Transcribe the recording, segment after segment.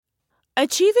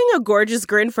Achieving a gorgeous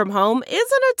grin from home isn't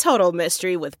a total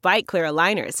mystery with Byte Clear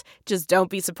aligners. Just don't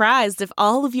be surprised if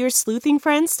all of your sleuthing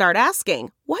friends start asking,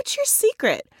 "What's your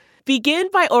secret?" Begin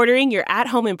by ordering your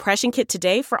at-home impression kit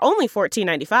today for only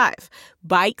 $14.95.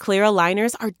 Byte Clear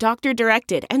aligners are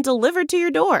doctor-directed and delivered to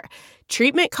your door.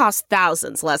 Treatment costs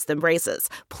thousands less than braces.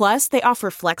 Plus, they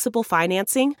offer flexible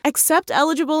financing, accept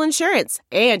eligible insurance,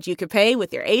 and you can pay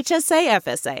with your HSA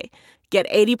FSA. Get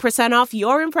 80% off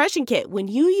your impression kit when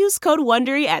you use code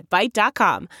WONDERY at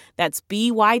Byte.com. That's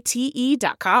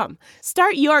BYTE.com.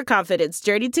 Start your confidence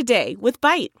journey today with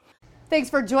Byte. Thanks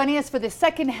for joining us for the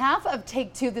second half of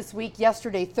Take Two this week.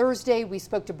 Yesterday, Thursday, we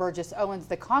spoke to Burgess Owens,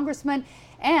 the congressman,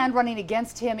 and running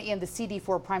against him in the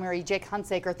CD4 primary, Jake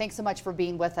Hunsaker. Thanks so much for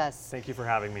being with us. Thank you for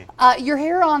having me. You're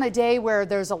here on a day where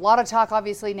there's a lot of talk,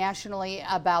 obviously, nationally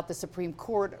about the Supreme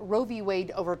Court. Roe v.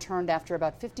 Wade overturned after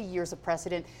about 50 years of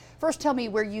precedent. First, tell me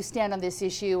where you stand on this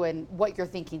issue and what you're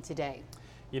thinking today.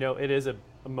 You know, it is a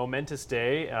momentous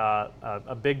day,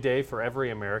 a big day for every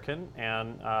American,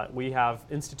 and we have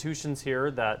institutions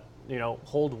here that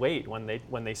hold weight when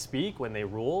they speak, when they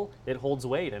rule. It holds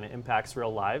weight and it impacts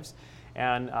real lives,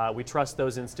 and we trust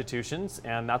those institutions,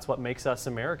 and that's what makes us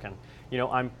American. You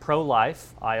know, I'm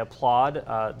pro-life. I applaud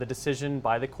the decision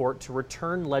by the court to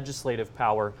return legislative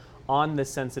power on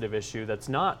this sensitive issue that's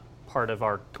not part of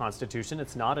our Constitution.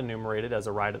 It's not enumerated as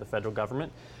a right of the federal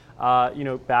government.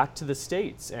 Back to the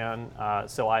states. And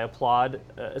so I applaud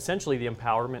essentially the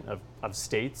empowerment of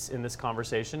states in this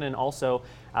conversation, and also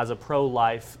as a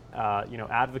pro-life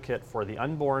advocate for the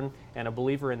unborn and a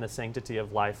believer in the sanctity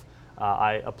of life,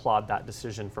 I applaud that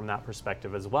decision from that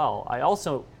perspective as well. I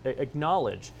also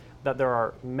acknowledge that there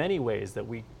are many ways that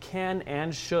we can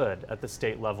and should at the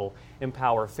state level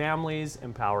empower families,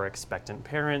 empower expectant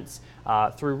parents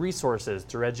through resources,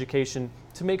 through education,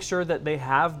 to make sure that they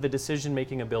have the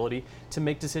decision-making ability to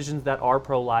make decisions that are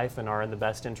pro-life and are in the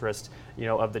best interest,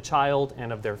 of the child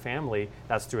and of their family.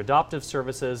 That's through adoptive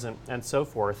services and so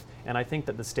forth. And I think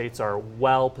that the states are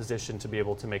well positioned to be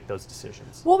able to make those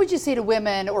decisions. What would you say to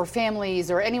women or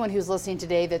families or anyone who's listening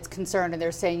today that's concerned and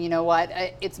they're saying, you know what,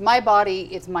 it's my body,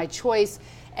 it's my choice,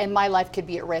 and my life could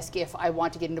be at risk if I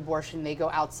want to get an abortion and they go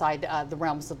outside the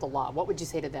realms of the law? What would you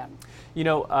say to them?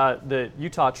 The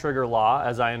Utah trigger law,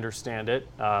 as I understand it,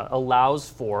 allows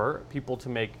for people to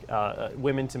make,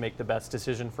 women to make the best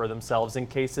decision for themselves in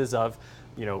cases of,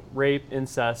 rape,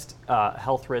 incest,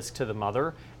 health risk to the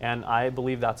mother, and I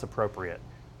believe that's appropriate.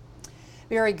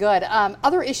 Very good.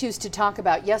 Other issues to talk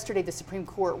about. Yesterday, the Supreme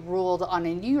Court ruled on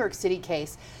a New York City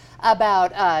case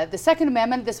about the Second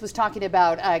Amendment. This was talking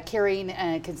about carrying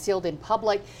concealed in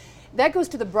public. That goes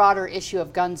to the broader issue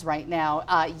of guns right now.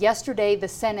 Yesterday, the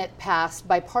Senate passed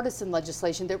bipartisan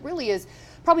legislation that really is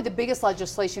probably the biggest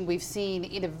legislation we've seen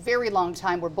in a very long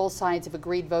time, where both sides have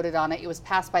agreed, voted on it. It was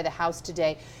passed by the House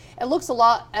today. It looks a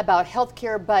lot about health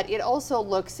care, but it also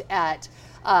looks at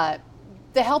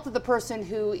the health of the person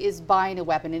who is buying a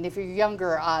weapon. And if you're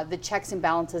younger, the checks and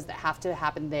balances that have to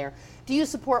happen there. Do you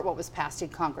support what was passed in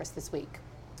Congress this week?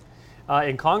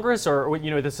 In Congress, or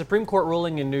the Supreme Court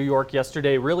ruling in New York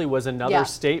yesterday really was another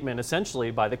statement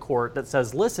essentially by the court that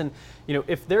says, listen,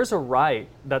 if there's a right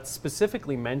that's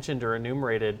specifically mentioned or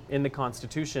enumerated in the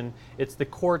Constitution, it's the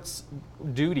court's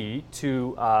duty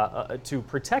to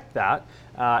protect that.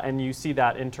 And you see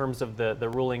that in terms of the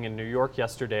ruling in New York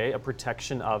yesterday, a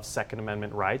protection of Second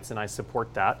Amendment rights, and I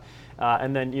support that.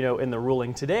 And then, in the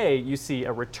ruling today, you see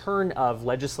a return of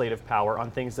legislative power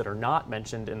on things that are not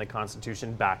mentioned in the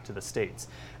Constitution back to the states.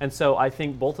 And so I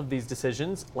think both of these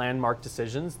decisions, landmark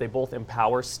decisions, they both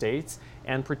empower states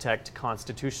and protect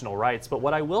constitutional rights. But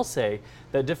what I will say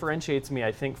that differentiates me,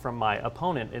 I think, from my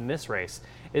opponent in this race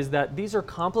is that these are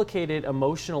complicated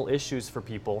emotional issues for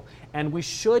people, and we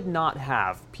should not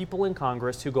have people in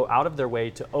Congress who go out of their way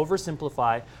to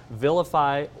oversimplify,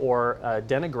 vilify, or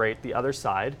denigrate the other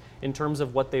side in terms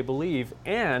of what they believe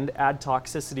and add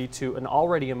toxicity to an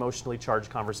already emotionally charged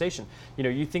conversation.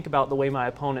 You think about the way my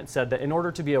opponent said that in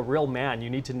order to be a real man, you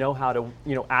need to know how to,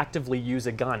 actively use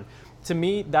a gun. To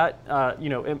me, that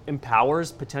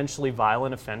empowers potentially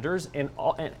violent offenders and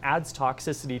adds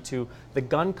toxicity to the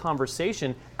gun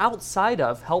conversation outside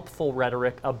of helpful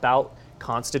rhetoric about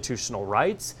constitutional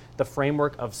rights, the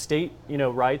framework of state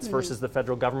rights versus the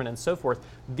federal government, and so forth.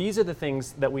 These are the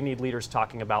things that we need leaders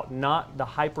talking about, not the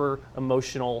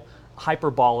hyper-emotional,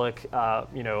 hyperbolic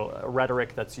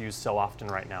rhetoric that's used so often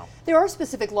right now. There are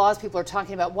specific laws people are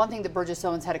talking about. One thing that Burgess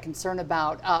Owens had a concern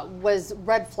about was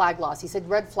red flag laws. He said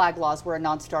red flag laws were a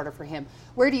non-starter for him.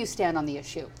 Where do you stand on the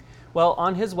issue? Well,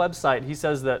 on his website, he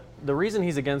says that the reason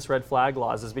he's against red flag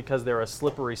laws is because they're a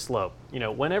slippery slope.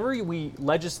 Whenever we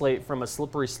legislate from a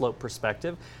slippery slope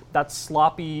perspective, that's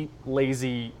sloppy,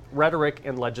 lazy rhetoric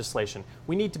and legislation.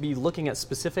 We need to be looking at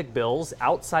specific bills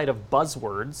outside of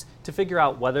buzzwords to figure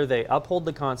out whether they uphold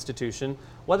the Constitution,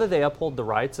 whether they uphold the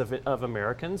rights of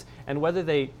Americans, and whether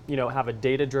they, have a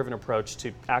data-driven approach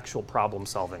to actual problem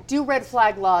solving. Do red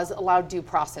flag laws allow due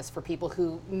process for people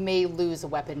who may lose a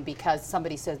weapon because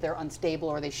somebody says they're unstable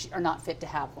or they are not fit to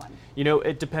have one?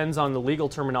 It depends on the legal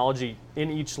terminology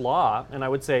in each law, and I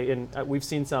would say we've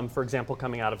seen some, for example,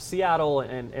 coming out of Seattle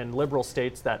and liberal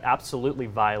states that absolutely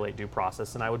violate due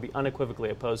process, and I would be unequivocally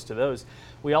opposed to those.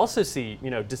 We also see,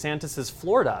 DeSantis's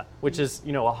Florida, which is,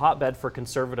 a hotbed for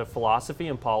conservative philosophy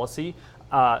and policy,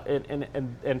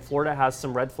 and Florida has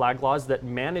some red flag laws that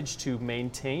manage to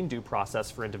maintain due process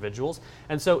for individuals.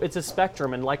 And so it's a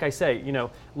spectrum. And like I say,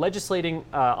 legislating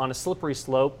on a slippery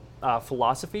slope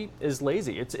philosophy is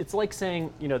lazy. It's like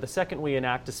saying, the second we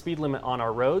enact a speed limit on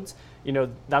our roads,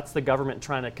 that's the government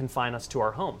trying to confine us to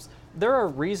our homes. There are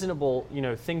reasonable,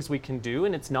 things we can do,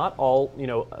 and it's not all,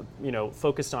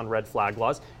 focused on red flag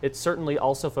laws. It certainly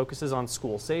also focuses on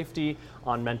school safety,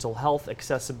 on mental health,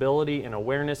 accessibility, and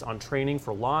awareness, on training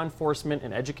for law enforcement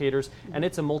and educators, and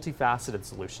it's a multifaceted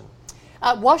solution.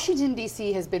 Washington,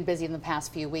 D.C. has been busy in the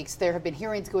past few weeks. There have been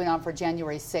hearings going on for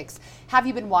January 6th. Have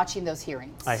you been watching those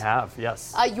hearings? I have,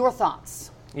 yes. Your thoughts?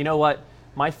 You know what?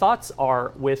 My thoughts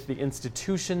are with the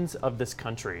institutions of this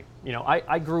country.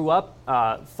 I grew up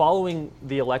following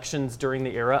the elections during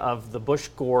the era of the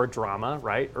Bush-Gore drama,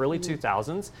 right? Early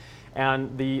 2000s.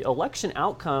 And the election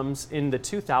outcomes in the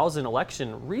 2000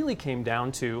 election really came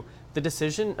down to the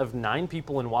decision of 9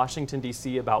 people in Washington,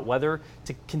 D.C. about whether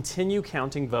to continue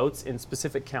counting votes in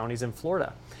specific counties in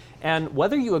Florida. And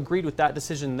whether you agreed with that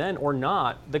decision then or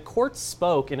not, the court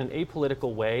spoke in an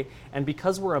apolitical way, and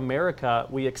because we're America,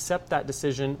 we accept that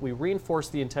decision, we reinforce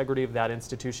the integrity of that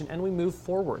institution, and we move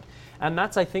forward. And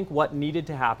that's, I think, what needed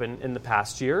to happen in the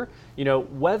past year.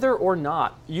 Whether or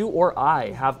not you or I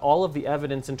have all of the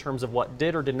evidence in terms of what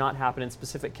did or did not happen in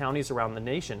specific counties around the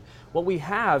nation, what we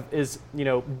have is,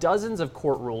 dozens of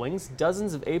court rulings,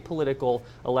 dozens of apolitical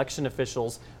election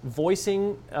officials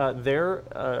voicing their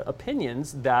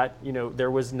opinions that, there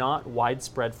was not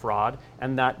widespread fraud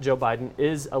and that Joe Biden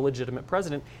is a legitimate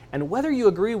president. And whether you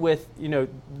agree with, that or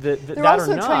not. They're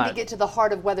also trying to get to the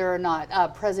heart of whether or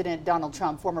not President Donald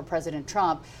Trump, former President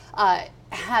Trump,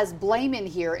 has blame in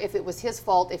here, if it was his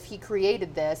fault, if he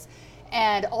created this.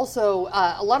 And also,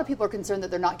 a lot of people are concerned that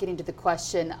they're not getting to the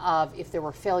question of if there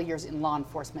were failures in law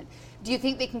enforcement. Do you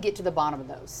think they can get to the bottom of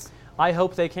those? I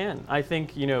hope they can. I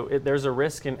think, there's a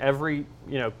risk in every,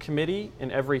 committee,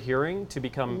 in every hearing to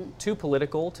become too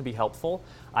political to be helpful.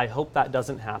 I hope that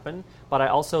doesn't happen. But I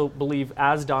also believe,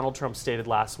 as Donald Trump stated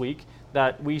last week,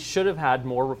 that we should have had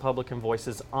more Republican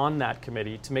voices on that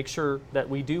committee to make sure that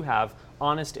we do have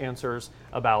honest answers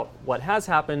about what has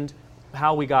happened,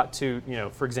 how we got to,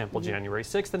 for example, January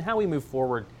 6th, and how we move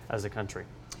forward as a country.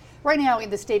 Right now in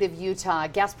the state of Utah,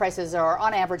 gas prices are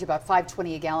on average about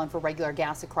 $5.20 a gallon for regular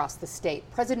gas across the state.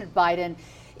 President Biden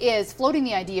is floating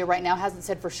the idea right now, hasn't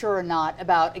said for sure or not,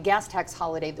 about a gas tax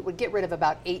holiday that would get rid of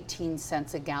about 18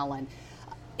 cents a gallon.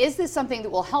 Is this something that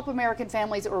will help American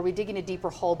families, or are we digging a deeper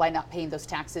hole by not paying those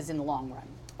taxes in the long run?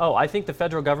 Oh, I think the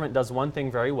federal government does one thing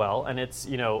very well, and it's,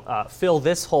 fill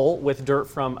this hole with dirt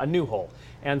from a new hole.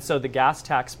 And so the gas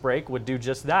tax break would do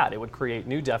just that. It would create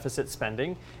new deficit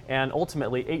spending, and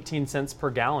ultimately 18 cents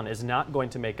per gallon is not going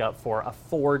to make up for a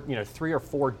 $3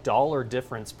 or $4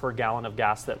 difference per gallon of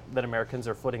gas that Americans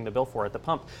are footing the bill for at the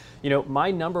pump.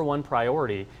 My number one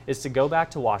priority is to go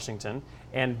back to Washington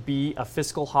and be a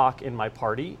fiscal hawk in my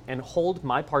party and hold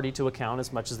my party to account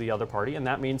as much as the other party. And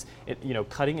that means,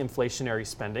 cutting inflationary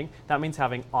spending. That means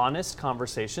having honest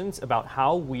conversations about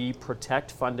how we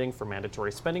protect funding for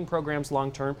mandatory spending programs long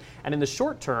term. And in the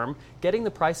short term, getting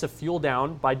the price of fuel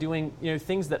down by doing,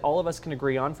 things that all of us can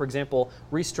agree on. For example,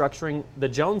 restructuring the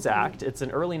Jones Act. It's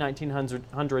an early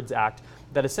 1900s act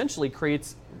that essentially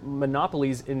creates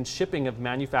monopolies in shipping of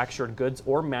manufactured goods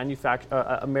or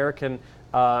American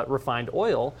refined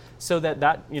oil, so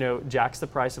that jacks the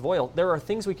price of oil. There are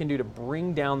things we can do to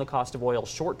bring down the cost of oil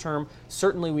short term.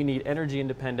 Certainly we need energy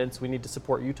independence. We need to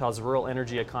support Utah's rural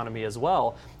energy economy as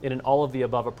well in an all of the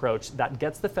above approach that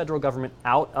gets the federal government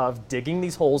out of digging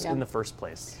these holes in the first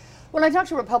place. When I talk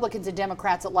to Republicans and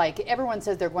Democrats alike, everyone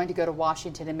says they're going to go to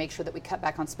Washington and make sure that we cut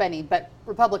back on spending, but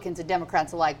Republicans and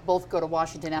Democrats alike both go to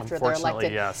Washington after they're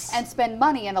elected and spend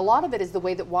money, and a lot of it is the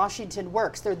way that Washington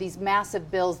works. There are these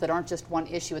massive bills that aren't just one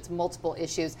issue, it's multiple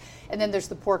issues, and then there's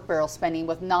the pork barrel spending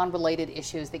with non-related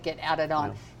issues that get added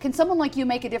on. Can someone like you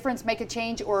make a difference, make a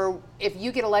change, or if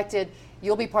you get elected,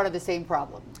 you'll be part of the same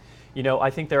problem? I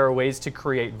think there are ways to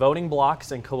create voting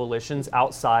blocks and coalitions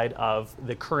outside of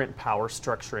the current power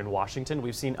structure in Washington.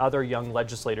 We've seen other young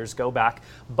legislators go back,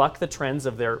 buck the trends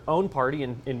of their own party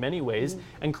in many ways,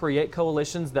 and create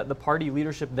coalitions that the party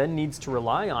leadership then needs to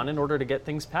rely on in order to get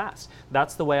things passed.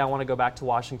 That's the way I want to go back to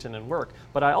Washington and work.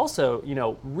 But I also,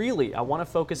 really, I want to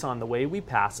focus on the way we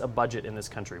pass a budget in this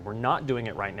country. We're not doing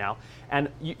it right now. And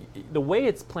the way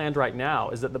it's planned right now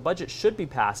is that the budget should be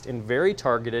passed in very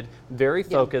targeted, very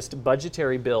focused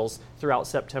budgetary bills throughout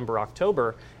September,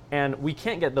 October, and we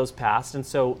can't get those passed, and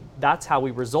so that's how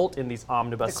we result in these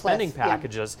omnibus spending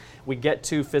packages. We get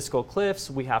to fiscal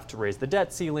cliffs, we have to raise the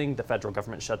debt ceiling, the federal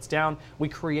government shuts down, we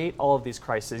create all of these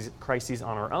crises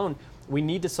on our own. We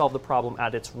need to solve the problem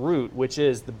at its root, which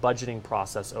is the budgeting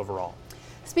process overall.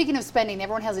 Speaking of spending,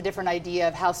 everyone has a different idea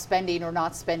of how spending or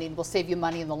not spending will save you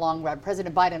money in the long run.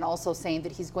 President Biden also saying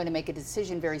that he's going to make a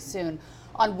decision very soon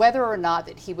on whether or not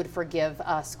that he would forgive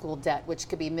school debt, which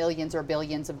could be millions or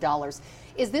billions of dollars.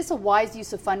 Is this a wise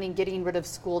use of funding, getting rid of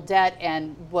school debt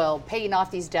and, paying off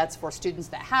these debts for students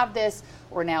that have this,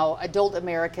 or now adult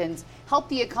Americans, help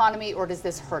the economy, or does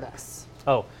this hurt us?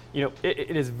 Oh,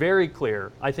 it is very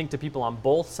clear, I think, to people on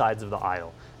both sides of the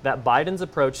aisle that Biden's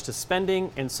approach to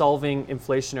spending and solving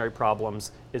inflationary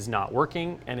problems is not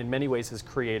working, and in many ways has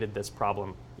created this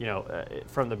problem,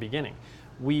 from the beginning.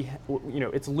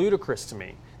 It's ludicrous to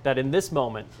me that in this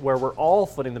moment where we're all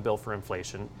footing the bill for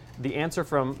inflation, the answer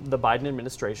from the Biden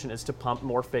administration is to pump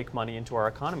more fake money into our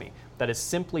economy. That is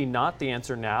simply not the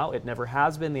answer now. It never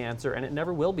has been the answer, and it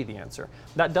never will be the answer.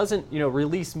 That doesn't,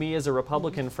 release me as a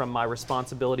Republican from my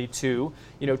responsibility to,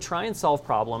 try and solve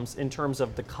problems in terms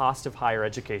of the cost of higher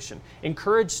education.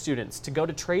 Encourage students to go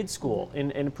to trade school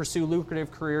and pursue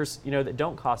lucrative careers, that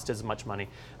don't cost as much money,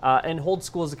 and hold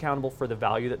schools accountable for the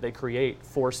value that they create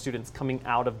for students coming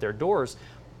out of their doors.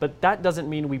 But that doesn't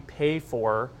mean we pay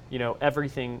for,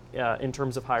 everything in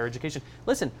terms of higher education.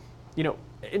 Listen,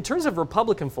 in terms of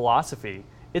Republican philosophy,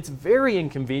 it's very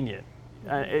inconvenient,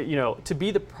 to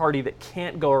be the party that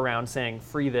can't go around saying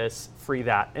free this, free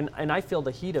that. And I feel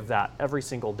the heat of that every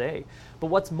single day. But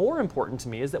what's more important to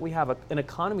me is that we have an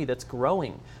economy that's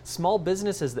growing, small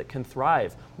businesses that can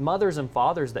thrive, mothers and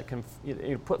fathers that can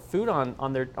put food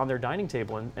on their dining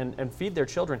table and feed their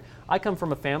children. I come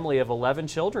from a family of 11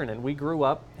 children, and we grew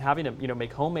up having to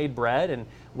make homemade bread and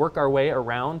work our way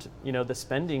around the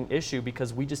spending issue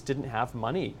because we just didn't have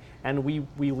money. And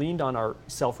we leaned on our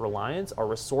self-reliance, our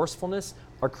resourcefulness,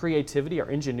 our creativity, our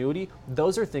ingenuity.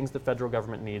 Those are things the federal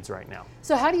government needs right now.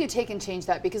 So how do you take and change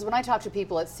that? Because when I talk to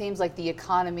people, it seems like the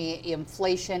economy,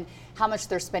 inflation, how much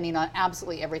they're spending on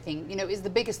absolutely everything, is the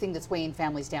biggest thing that's weighing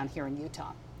families down here in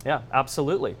Utah. Yeah,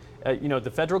 absolutely.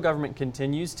 The federal government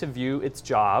continues to view its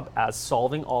job as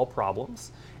solving all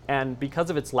problems. And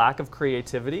because of its lack of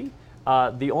creativity,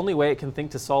 the only way it can think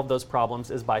to solve those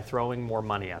problems is by throwing more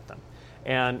money at them.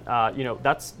 And,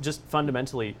 that's just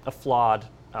fundamentally a flawed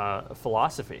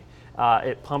philosophy.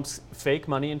 It pumps fake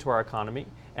money into our economy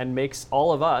and makes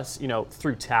all of us,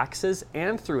 through taxes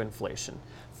and through inflation,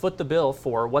 foot the bill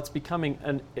for what's becoming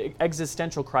an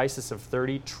existential crisis of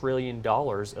 $30 trillion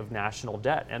of national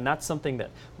debt. And that's something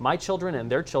that my children and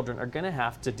their children are going to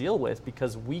have to deal with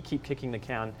because we keep kicking the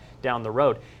can down the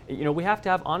road. We have to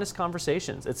have honest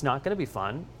conversations. It's not going to be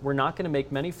fun. We're not going to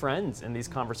make many friends in these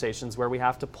conversations where we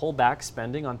have to pull back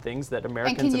spending on things that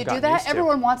Americans have gotten used to. And can you do that?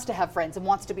 Everyone wants to have friends and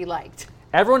wants to be liked.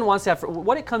 Everyone wants to have,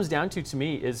 what it comes down to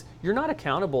me is you're not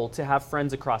accountable to have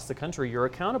friends across the country. You're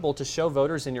accountable to show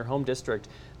voters in your home district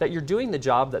that you're doing the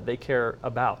job that they care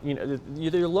about.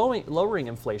 You're lowering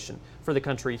inflation for the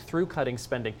country through cutting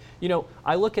spending.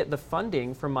 I look at the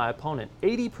funding from my opponent,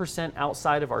 80%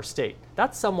 outside of our state.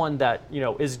 That's someone that,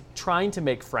 is trying to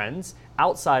make friends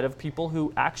outside of people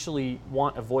who actually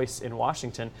want a voice in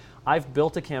Washington. I've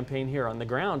built a campaign here on the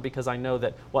ground because I know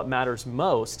that what matters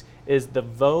most is the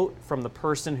vote from the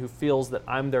person who feels that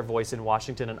I'm their voice in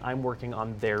Washington and I'm working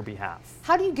on their behalf.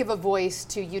 How do you give a voice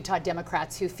to Utah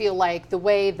Democrats who feel like the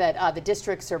way that the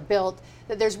districts are built,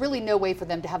 that there's really no way for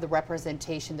them to have the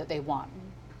representation that they want?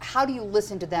 How do you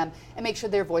listen to them and make sure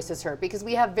their voice is heard? Because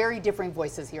we have very differing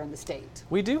voices here in the state.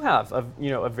 We do have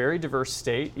a very diverse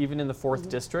state, even in the 4th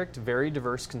district, very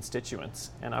diverse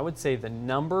constituents. And I would say the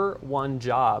number one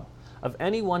job of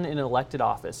anyone in elected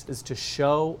office is to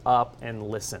show up and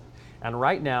listen. And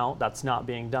right now, that's not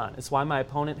being done. It's why my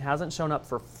opponent hasn't shown up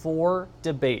for 4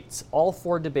 debates, all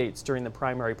 4 debates during the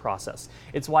primary process.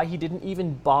 It's why he didn't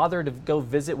even bother to go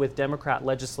visit with Democrat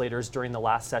legislators during the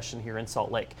last session here in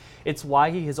Salt Lake. It's why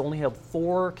he has only held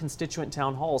 4 constituent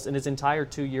town halls in his entire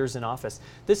 2 years in office.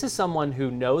 This is someone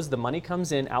who knows the money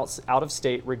comes in out of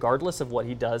state, regardless of what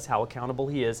he does, how accountable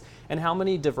he is, and how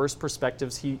many diverse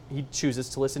perspectives he chooses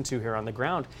to listen to here on the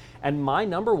ground. And my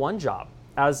number one job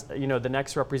as the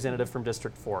next representative from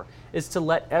District 4 is to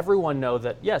let everyone know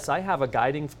that, yes, I have a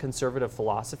guiding conservative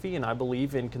philosophy and I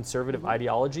believe in conservative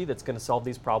ideology that's going to solve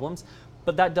these problems,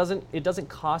 but it doesn't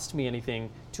cost me anything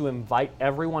to invite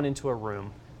everyone into a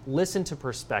room, listen to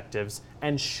perspectives,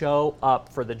 and show up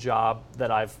for the job that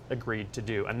I've agreed to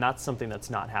do. And that's something that's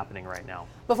not happening right now.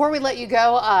 Before we let you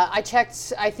go, I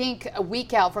checked, I think a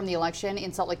week out from the election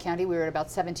in Salt Lake County, we were at about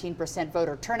 17%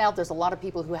 voter turnout. There's a lot of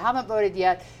people who haven't voted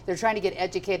yet. They're trying to get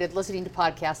educated, listening to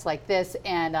podcasts like this,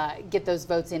 and get those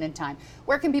votes in time.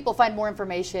 Where can people find more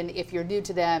information if you're new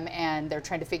to them and they're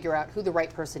trying to figure out who the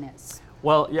right person is?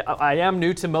 Well, yeah, I am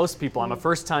new to most people. I'm a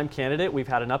first-time candidate. We've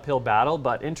had an uphill battle,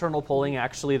 but internal polling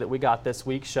actually that we got this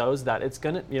week shows that it's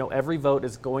going to, every vote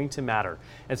is going to matter.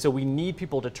 And so we need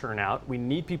people to turn out. We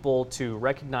need people to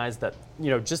recognize that,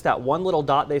 just that one little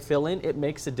dot they fill in, it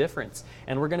makes a difference.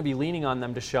 And we're going to be leaning on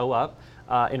them to show up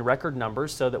in record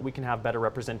numbers so that we can have better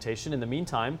representation. In the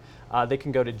meantime, they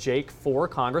can go to Jake for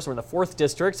Congress. We're in the 4th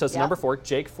district, so it's number 4,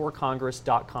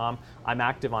 jakeforcongress.com. I'm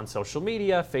active on social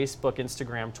media, Facebook,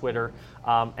 Instagram, Twitter,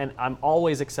 and I'm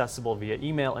always accessible via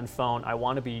email and phone. I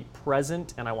want to be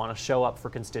present and I want to show up for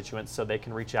constituents so they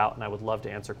can reach out, and I would love to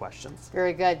answer questions.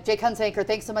 Very good. Jake Hunsaker,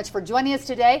 thanks so much for joining us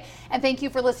today, and thank you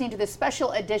for listening to this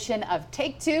special edition of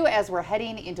Take Two as we're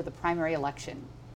heading into the primary election.